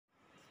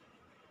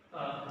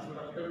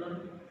Good afternoon.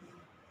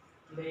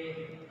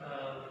 Today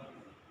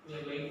we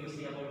are going to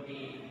see about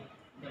the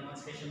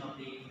demonstration of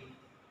the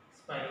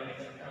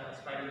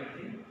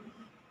spirometry.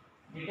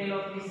 Detail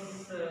of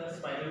this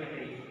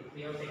spirometry,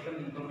 we have taken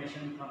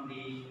information from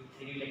the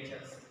theory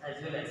lectures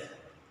as well as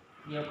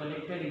we have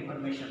collected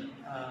information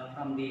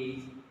from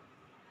the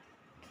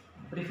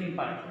briefing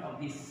part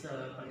of this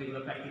particular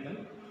practical.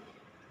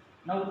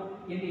 Now,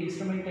 in the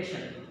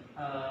instrumentation,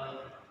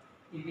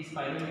 in the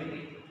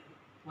spirometry,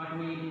 what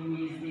we do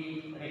is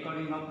the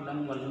recording of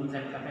lung volumes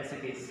and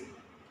capacities.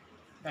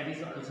 That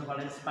is also called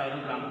as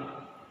spirogram.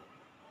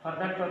 For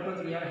that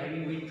purpose, we are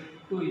having with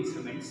two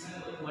instruments.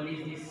 One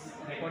is this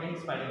recording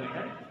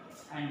spirometer,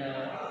 and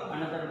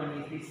another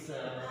one is this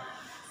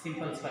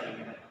simple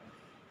spirometer.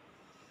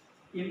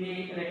 In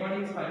the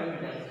recording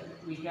spirometer,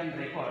 we can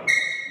record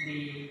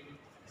the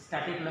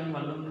static lung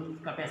volume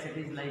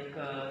capacities like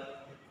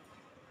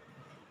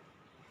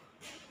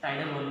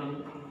tidal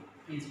volume,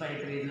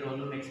 inspiratory reservoir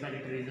volume,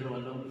 expiratory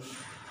reservoir volume,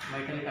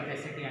 vital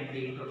capacity and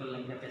the total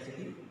lung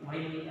capacity. While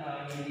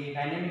in the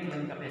dynamic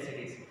lung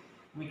capacities,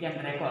 we can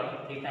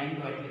record the time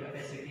to vital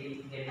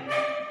capacity, then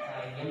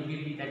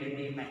MVV, that is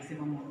the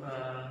maximum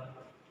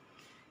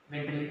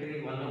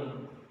ventilatory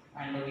volume,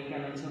 and we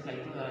can also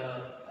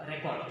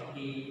record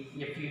the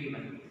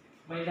FUV1.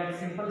 While that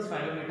simple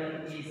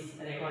spirometer is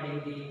recording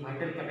the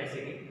vital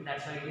capacity,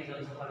 that's why it is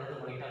also called as a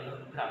vital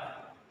graph.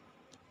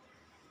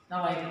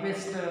 Now I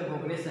request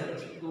Gogre sir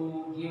to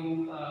give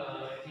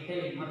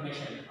detailed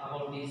information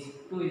about these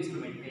two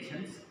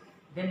instrumentations.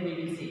 Then we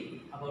will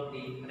see about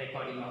the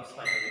recording of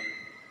spirometry.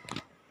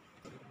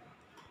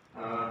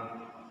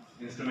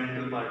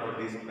 Instrumental part of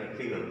this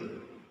practical.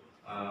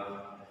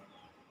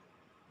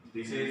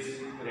 This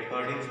is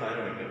recording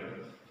spirometer.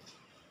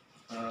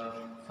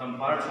 Some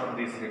parts of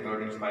this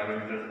recording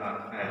spirometer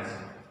are as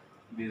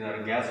these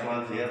are gas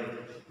valves here.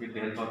 With the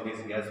help of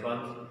these gas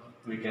valves,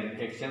 we can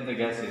exchange the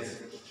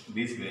gases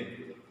this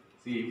way.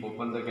 See,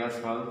 open the gas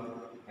valve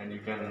and you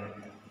can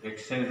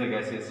exchange the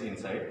gases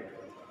inside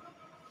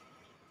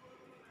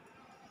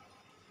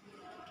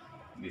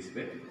this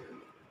way.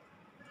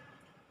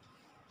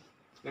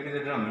 There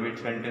is a drum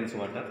which contains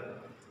water.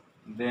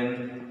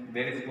 Then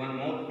there is one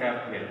more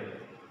tap here.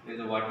 There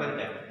is a water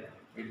tap.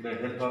 With the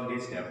help of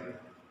this tap,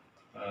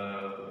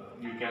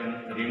 you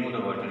can remove the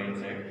water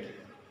inside.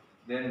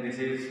 Then this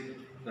is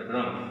the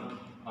drum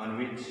on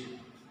which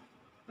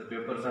the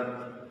papers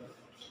are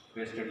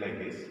pasted like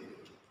this.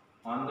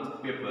 On the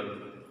paper,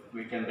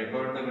 we can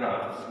record the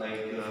graphs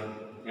like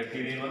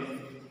FEV1,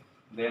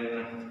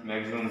 then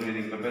maximum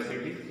breathing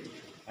capacity,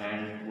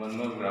 and one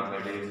more graph,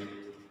 that is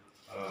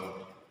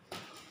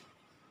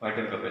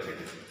vital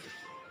capacity.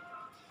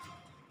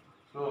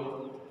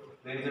 So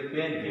there is a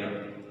pen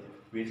here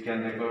which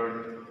can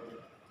record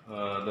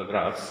the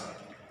graphs.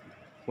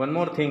 One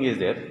more thing is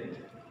there.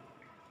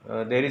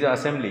 There is an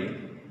assembly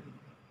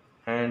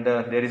and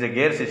there is a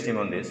gear system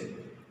on this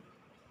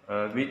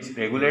which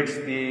regulates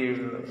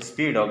the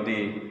speed of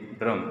the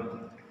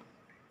drum.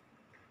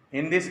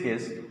 In this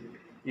case,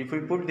 if we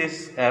put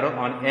this arrow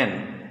on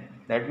N,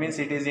 that means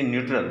it is in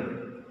neutral,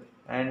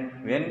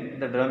 and when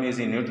the drum is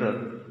in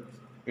neutral,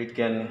 it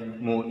can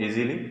move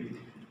easily.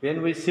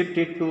 When we shift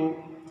it to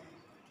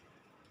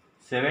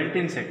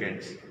 17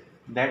 seconds,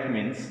 that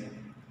means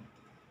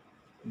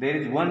there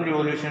is one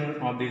revolution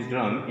of this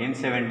drum in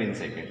 17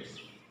 seconds.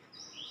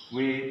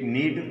 We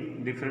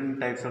need different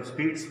types of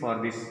speeds for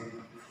this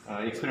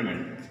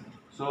experiment.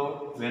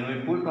 So when we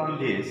put on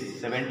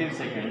this 17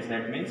 seconds,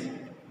 that means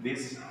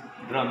this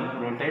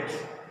drum rotates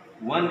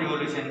one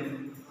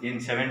revolution in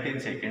 17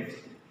 seconds.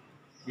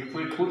 If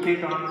we put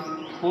it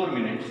on 4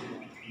 minutes,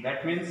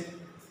 that means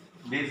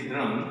this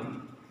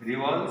drum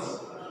revolves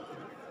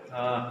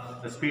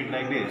the speed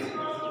like this,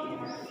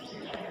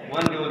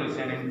 one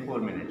revolution in 4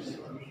 minutes.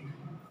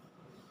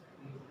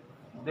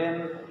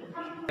 Then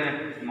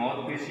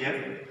mouthpiece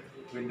here,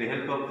 with the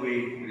help of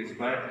we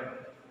required.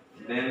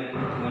 Then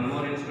one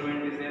more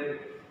instrument is there.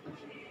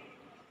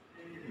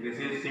 This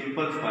is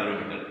simple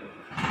spirometer.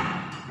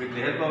 With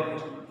the help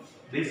of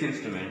this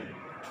instrument,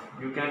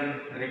 you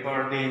can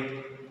record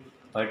the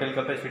vital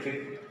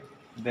capacity.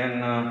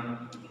 Then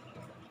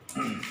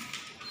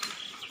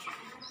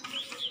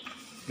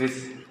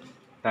this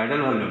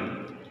tidal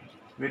volume.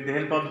 With the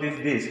help of this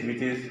disc,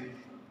 which is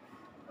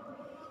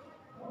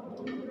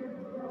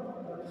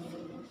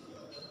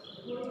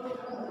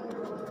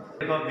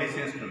of this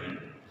instrument,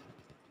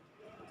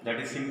 that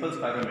is simple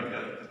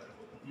spirometer,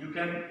 you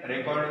can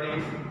record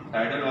the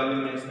tidal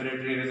volume,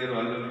 inspiratory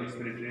reservoir volume,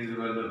 expiratory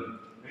reservoir volume.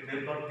 With the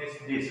help of this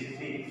disc,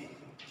 see,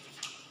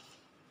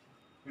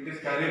 it is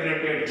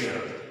calibrated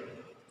here.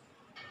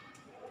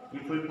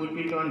 If we put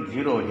it on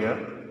 0 here,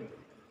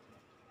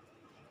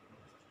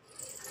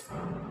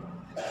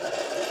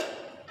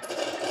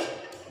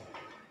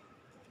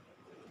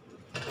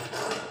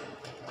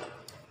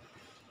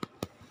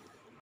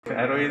 the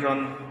arrow is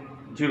on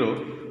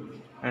 0,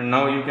 and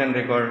now you can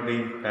record the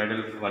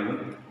tidal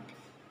volume,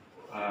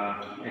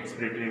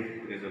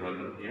 expiratory reservoir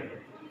volume here.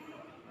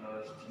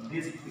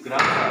 These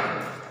graphs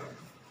are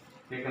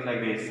taken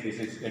like this. This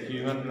is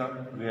FEV1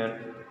 graph, where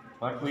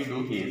what we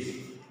do is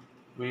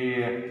we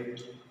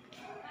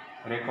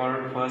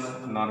record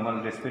first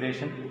normal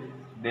respiration,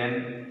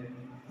 then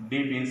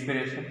deep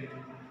inspiration,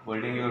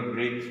 holding your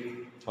breath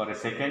for a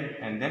second,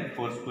 and then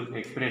forceful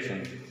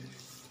expiration.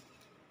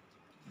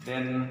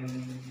 Then,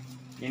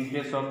 in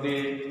case of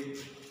the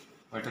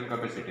vital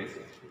capacities,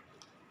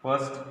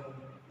 first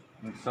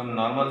some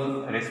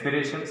normal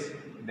respirations,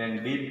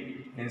 then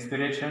deep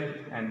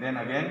inspiration, and then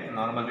again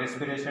normal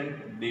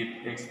respiration,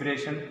 deep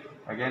expiration,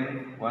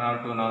 again 1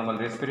 or 2 normal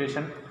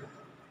respiration,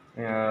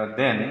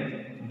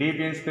 then deep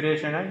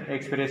inspiration and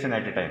expiration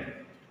at a time.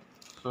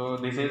 So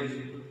this is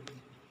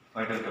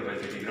vital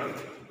capacity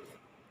graph.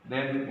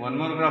 Then one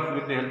more graph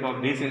with the help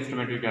of this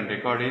instrument you can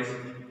record is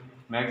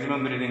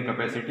maximum breathing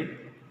capacity.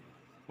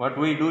 What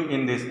we do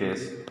in this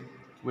case,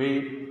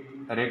 we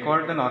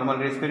record the normal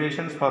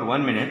respirations for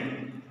 1 minute,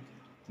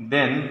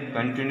 then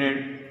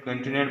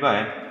continued by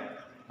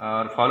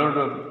or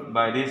followed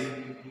by this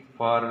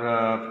for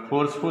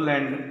forceful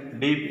and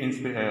deep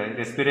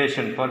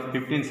respiration for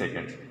 15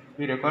 seconds.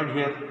 We record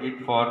here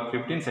it for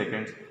 15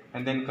 seconds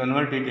and then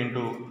convert it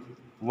into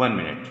 1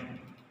 minute.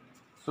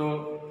 So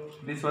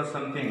this was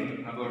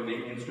something about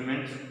the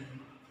instruments.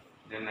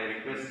 Then I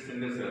request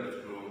Shinde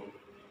sir to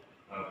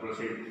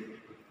proceed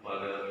for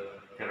the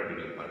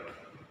theoretical part.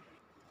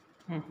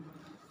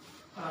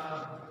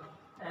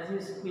 As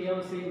we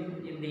have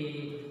seen in the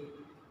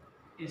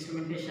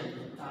instrumentation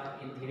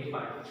in theory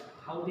part,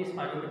 how this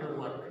spirometer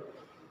work,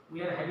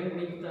 we are having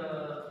with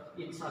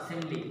its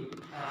assembly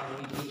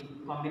with the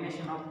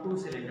combination of 2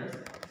 cylinders.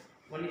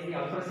 One is the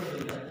outer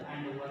cylinder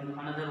and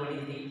another one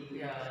is the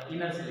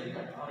inner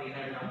cylinder or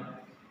inner drum.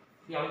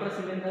 The outer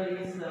cylinder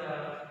is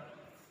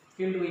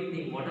filled with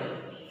the water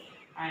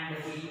and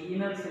the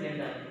inner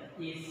cylinder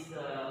is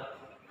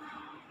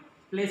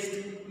placed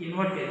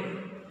inverted,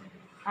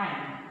 and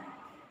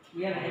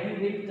we are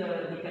having with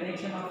the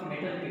connection of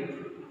metal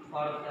tube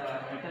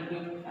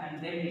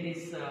and then it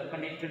is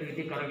connected with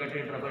the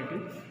corrugated rubber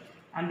tube,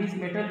 and this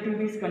metal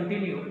tube is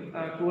continued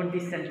toward the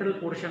central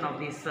portion of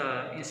this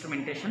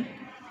instrumentation.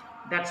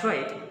 That's why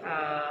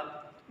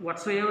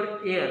whatsoever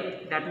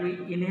air that we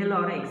inhale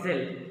or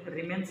exhale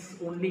remains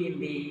only in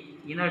the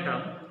inner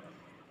drum.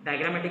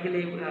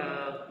 Diagrammatically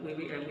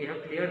we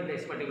have cleared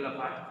this particular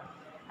part,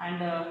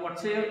 and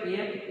whatsoever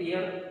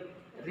air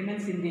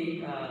remains in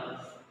the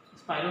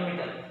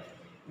spirometer,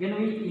 when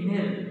we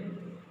inhale,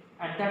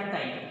 at that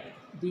time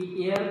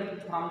the air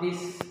from this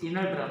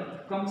inner drum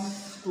comes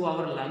to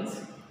our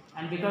lungs,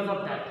 and because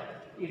of that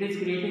it is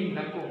creating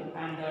vacuum,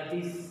 and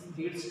this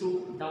leads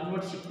to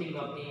downward shifting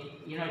of the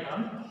inner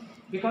drum.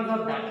 Because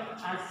of that,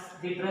 as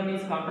the drum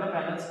is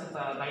counterbalanced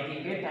by the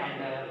weight,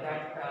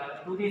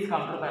 and to this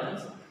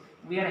counterbalance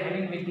we are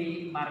having with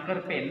the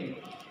marker pen.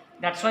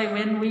 That's why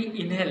when we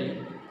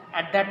inhale,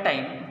 at that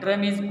time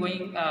drum is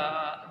going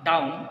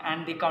down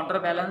and the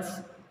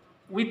counterbalance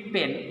with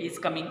pen is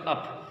coming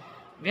up.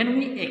 When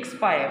we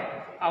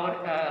expire, our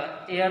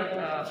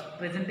air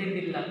present in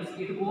the lungs,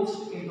 it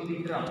goes into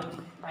the drum,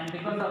 and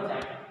because of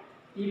that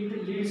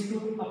it leads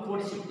to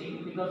upward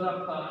shifting because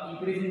of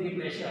increasing the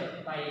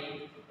pressure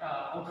by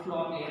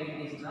outflow of air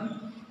in this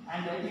drum,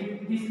 and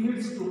this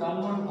leads to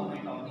downward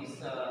movement of this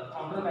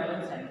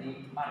counterbalance and the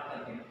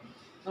marker pen.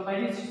 So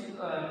by this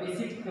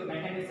basic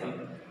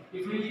mechanism,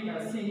 if we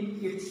see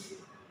it's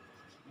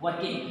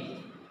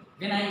working,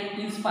 when I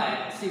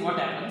inspire, see what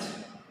happens,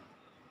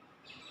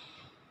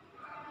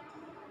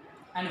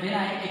 and when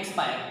I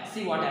expire,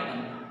 see what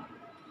happens.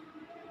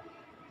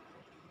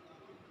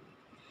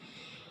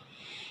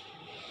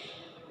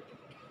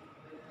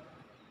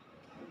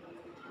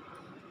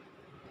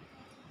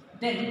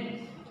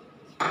 Then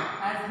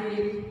as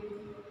the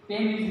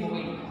pen is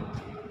moving,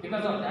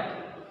 because of that,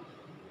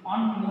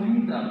 on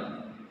moving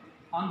drum,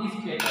 on this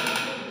paper,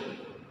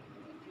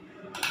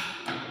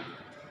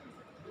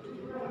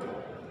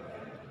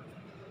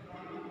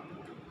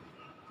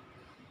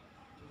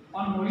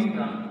 on moving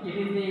drum, it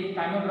is the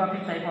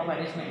chimographic type of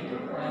arrangement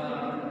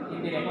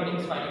in the recording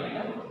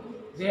spirometer,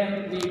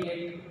 where we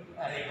get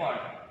a record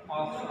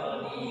of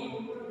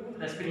the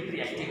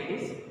respiratory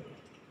activities,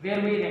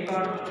 where we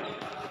record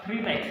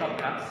 3 types of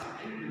graphs: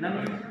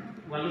 lung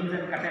volumes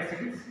and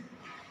capacities,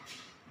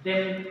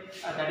 then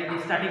that is the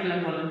static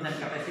lung volumes and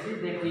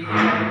capacities, then we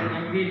record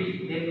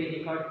MVV, then we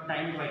record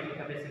time vital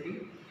capacity,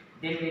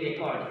 then we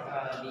record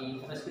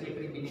the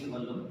respiratory minute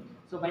volume.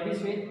 So by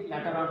this way,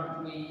 later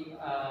on we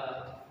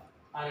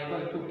are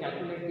able to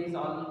calculate these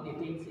all the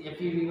things.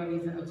 FEV1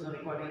 is also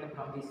recorded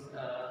from this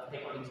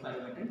recording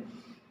spirometer.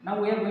 Now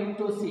we are going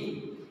to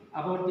see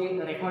about the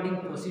recording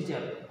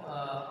procedure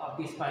of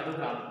the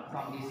spirogram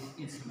from this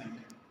instrument.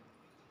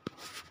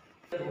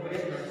 I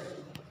request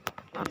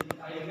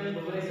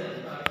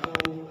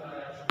to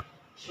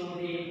show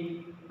the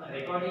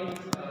recording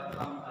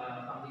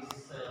from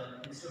this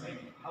instrument,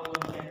 how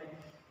one can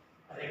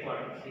record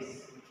this.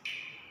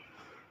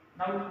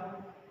 Now,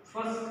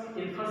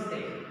 in first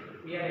step,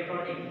 we are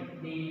recording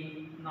the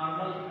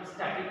normal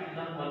static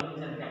lung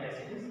volumes and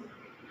capacities.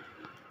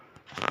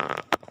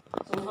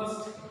 So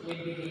first will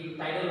be the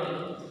tidal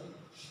volume.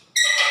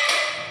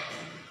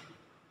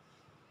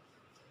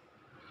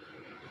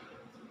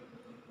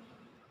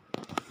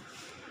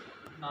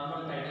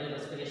 Normal tidal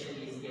respiration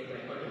is get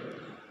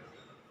recorded,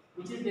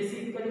 which is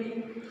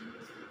basically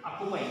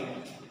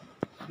occupying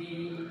the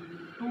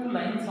two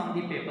lines on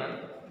the paper.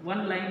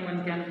 One line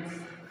one can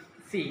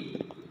see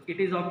it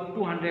is of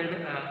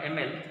 200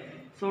 ml.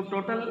 So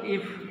total,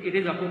 if it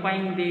is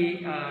occupying the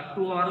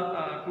 2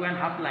 and a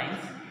half lines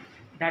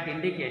that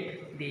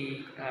indicate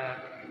the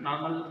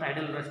normal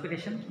tidal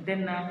respiration,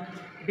 then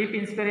deep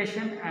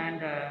inspiration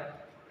and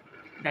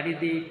that is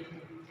the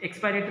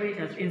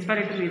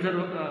inspiratory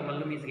reserve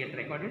volume is get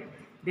recorded,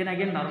 then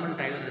again normal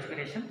tidal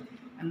respiration,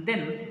 and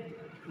then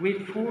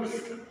with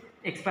forced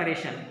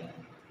expiration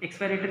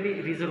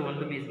expiratory reserve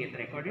volume is get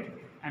recorded,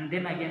 and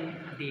then again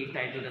the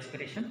tidal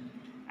respiration,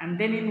 and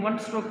then in one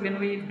stroke when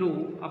we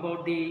do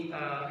about the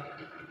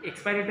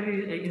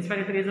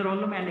inspiratory reserve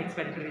volume and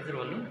expiratory reserve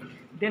volume,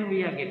 then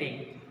we are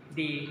getting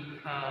the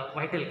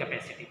vital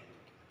capacity.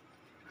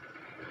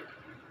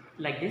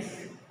 Like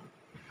this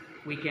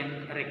we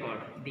can record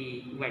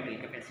the vital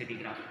capacity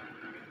graph.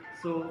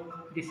 So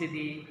this is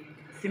the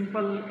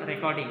simple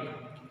recording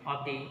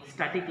of the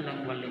static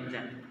lung volumes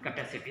and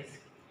capacities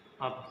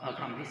of,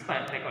 from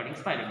the recording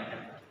spirometer.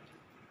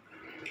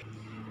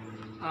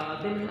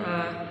 Then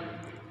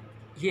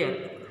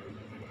here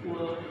we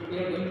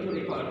are going to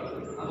record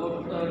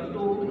about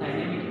two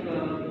dynamic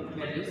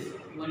values.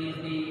 One is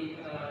the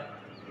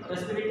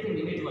respiratory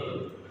minute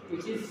volume,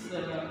 which is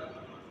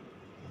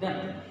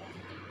done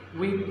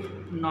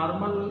with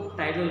normal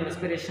tidal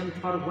respiration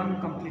for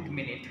 1 complete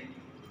minute.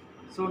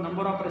 So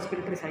number of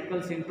respiratory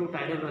cycles into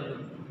tidal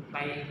volume,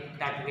 by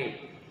that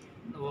way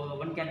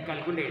one can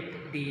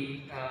calculate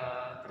the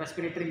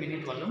respiratory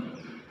minute volume,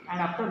 and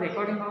after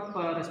recording of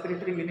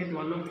respiratory minute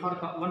volume for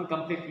 1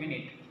 complete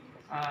minute,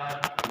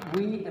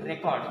 we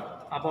record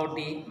about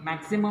the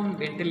maximum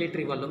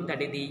ventilatory volume,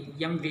 that is the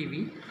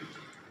MVV.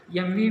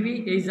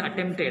 MVV is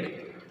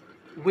attempted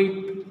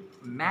with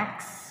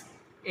max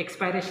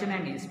expiration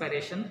and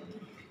inspiration,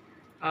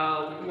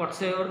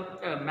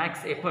 whatsoever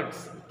max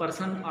efforts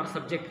person or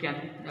subject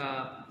can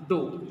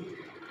do,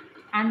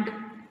 and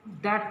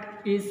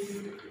that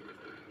is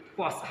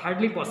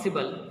hardly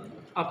possible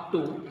up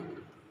to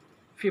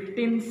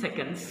 15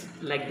 seconds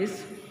like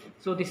this.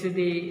 So this is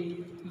the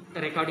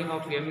recording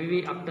of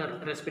MVV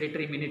after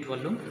respiratory minute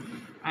volume,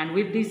 and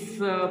with this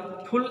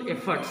full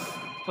efforts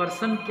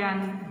person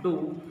can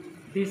do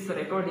this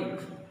recording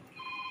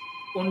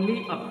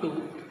only up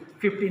to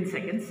 15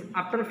 seconds.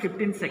 After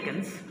 15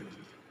 seconds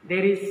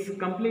there is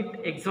complete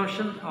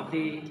exhaustion of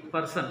the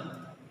person,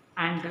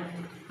 and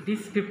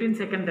this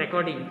 15-second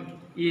recording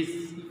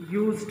is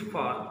used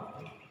for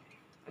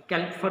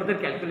further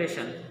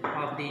calculation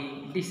of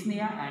the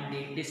dyspnea and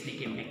the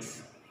dyspneic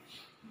index.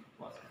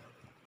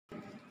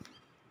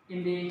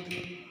 In the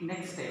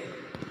next step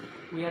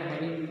we are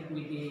having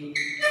with the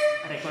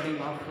recording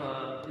of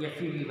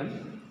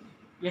FEV1.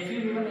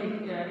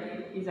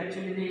 FEV1 is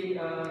actually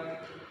the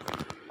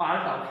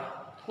part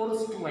of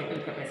forced vital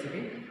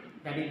capacity,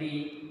 that is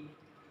the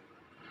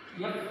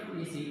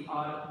FVC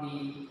or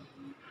the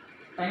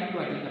time to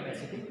vital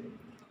capacity.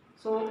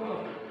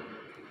 So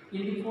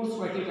in the forced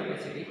vital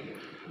capacity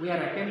we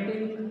are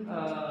attempting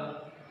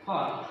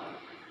for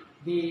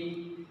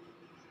the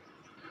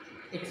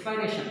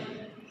expiration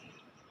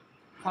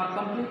for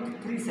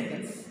complete 3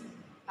 seconds,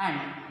 and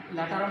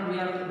later on we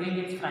are doing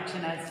its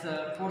fraction as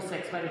forced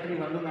expiratory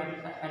volume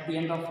at the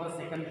end of first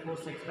second,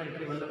 forced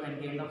expiratory volume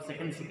at the end of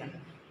second second,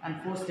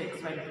 and forced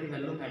expiratory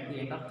volume at the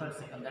end of third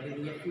second, that is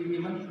the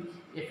FEV1,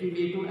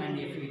 FEV2 and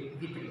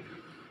FEV3.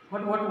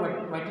 What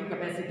vital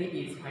capacity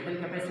is? Vital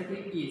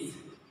capacity is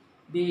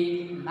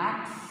the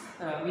max,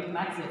 with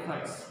max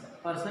efforts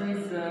person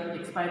is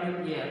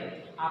expiring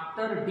air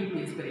after deep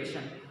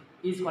inspiration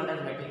is called as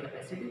vital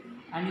capacity,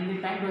 and in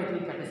the time vital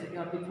capacity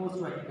or the forced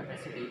vital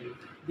capacity,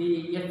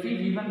 the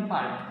FEV1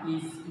 part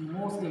is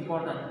most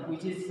important,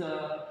 which is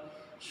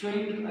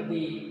showing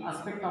the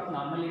aspect of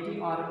normality,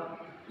 or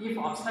if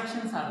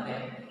obstructions are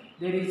there,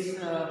 there is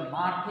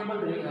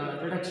markable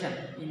reduction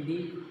in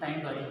the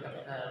time vital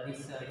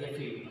this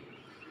FEV1.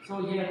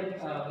 So here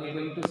we are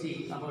going to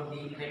see about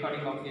the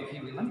recording of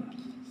FEV1.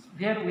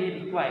 Here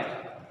we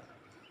require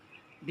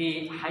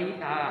the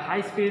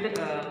high speed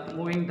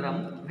moving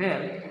drum,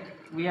 where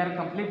we are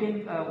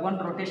completing one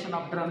rotation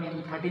of drum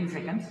in 13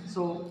 seconds.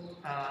 So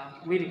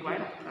we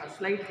require a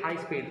slight high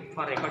speed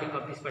for recording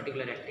of this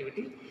particular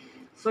activity.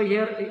 So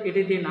here it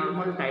is the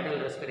normal tidal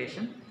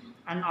respiration,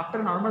 and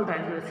after normal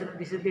tidal respiration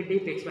this is the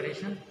deep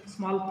expiration,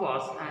 small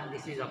pause, and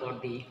this is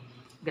about the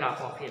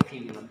graph of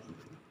FEV1.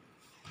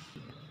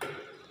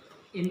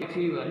 In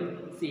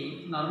FEV1,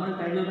 see normal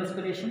tidal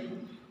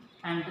respiration,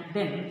 and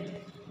then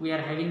we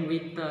are having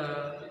with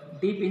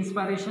deep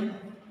inspiration,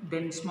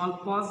 then small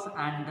pause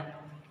and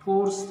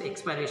forced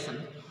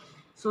expiration.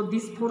 So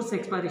this forced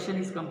expiration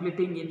is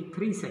completing in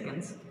 3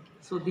 seconds.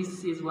 So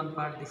this is one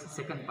part, this is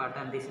second part,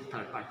 and this is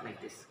third part,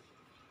 like this.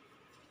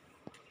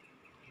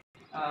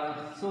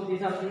 So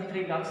these are the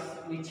three graphs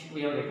which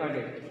we have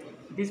recorded.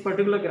 This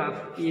particular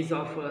graph is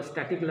of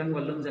static lung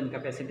volumes and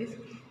capacities,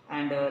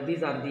 and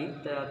these are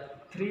the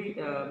three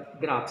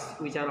graphs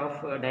which are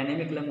of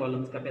dynamic lung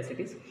volumes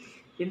capacities.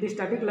 In the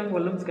static lung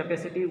volumes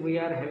capacity, we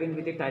are having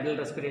with the tidal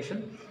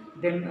respiration,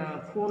 then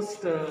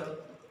forced or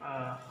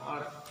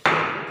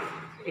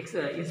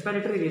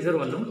inspiratory reserve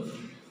volume,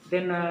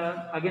 then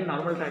again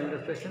normal tidal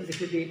respiration.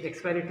 This is the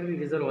expiratory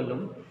reserve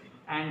volume,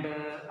 and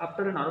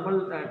after a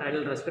normal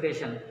tidal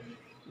respiration,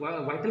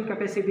 vital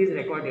capacity is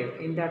recorded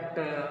in that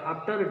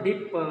after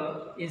deep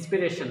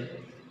inspiration,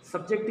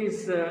 subject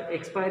is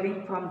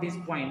expiring from this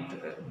point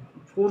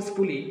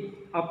forcefully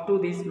up to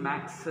this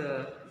max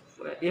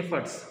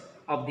efforts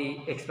of the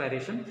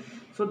expiration.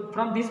 So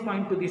from this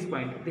point to this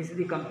point, this is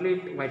the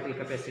complete vital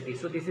capacity.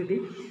 So this is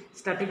the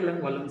static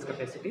lung volumes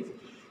capacities.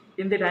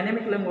 In the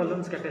dynamic lung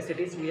volumes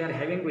capacities, we are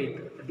having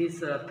with these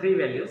three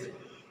values.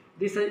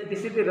 This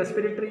is the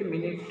respiratory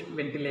minute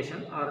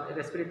ventilation or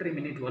respiratory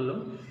minute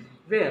volume,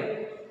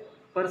 where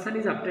person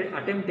is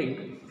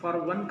attempting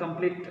for one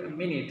complete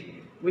minute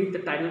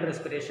with tidal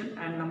respiration,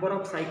 and number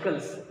of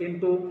cycles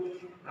into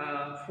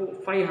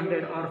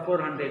 500 or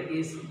 400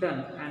 is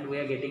done, and we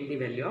are getting the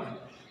value of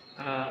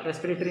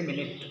respiratory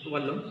minute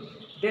volume.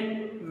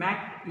 Then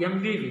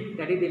MVV,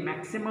 that is the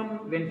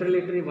maximum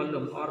ventilatory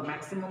volume or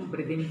maximum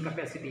breathing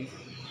capacity,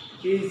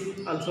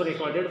 is also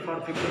recorded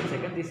for 15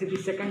 seconds. This is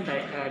the second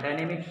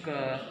dynamic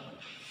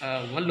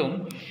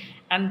volume.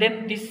 And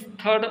then this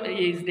third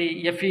is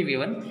the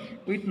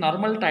FEV1 with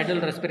normal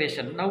tidal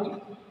respiration.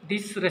 Now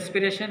this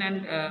respiration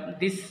and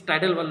this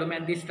tidal volume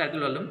and this tidal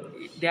volume,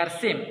 they are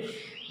same,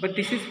 but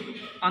this is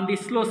on the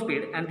slow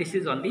speed and this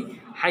is on the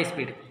high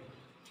speed.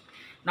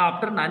 Now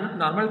after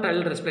normal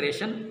tidal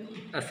respiration,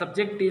 a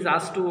subject is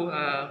asked to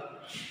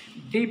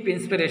deep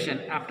inspiration.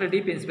 After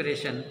deep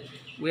inspiration,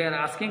 we are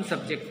asking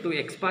subject to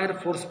expire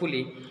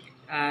forcefully,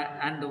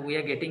 and we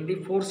are getting the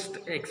forced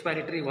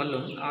expiratory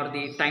volume or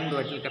the timed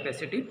vital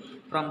capacity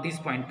from this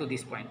point to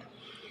this point.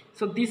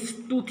 So these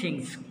two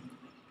things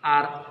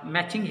are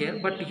matching here,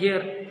 but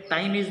here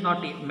time is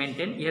not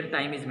maintained, here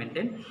time is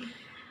maintained.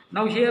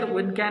 Now here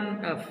one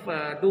can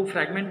do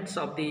fragments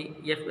of the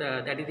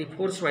that is the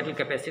forced vital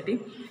capacity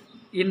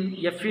in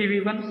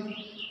FEV1,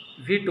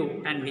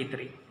 V2 and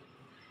V3.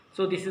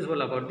 So this is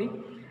all about the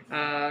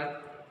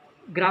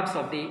graphs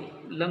of the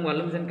lung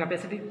volumes and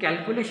capacity.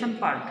 Calculation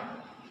part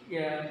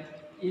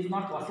is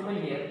not possible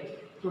here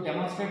to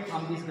demonstrate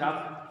from this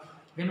graph.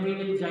 When we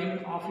will join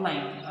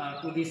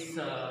offline to this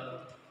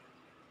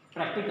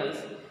practicals,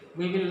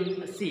 we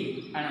will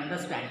see and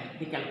understand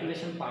the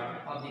calculation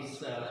part of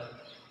this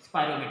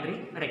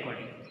spirometry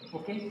recording.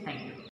 Okay, thank you.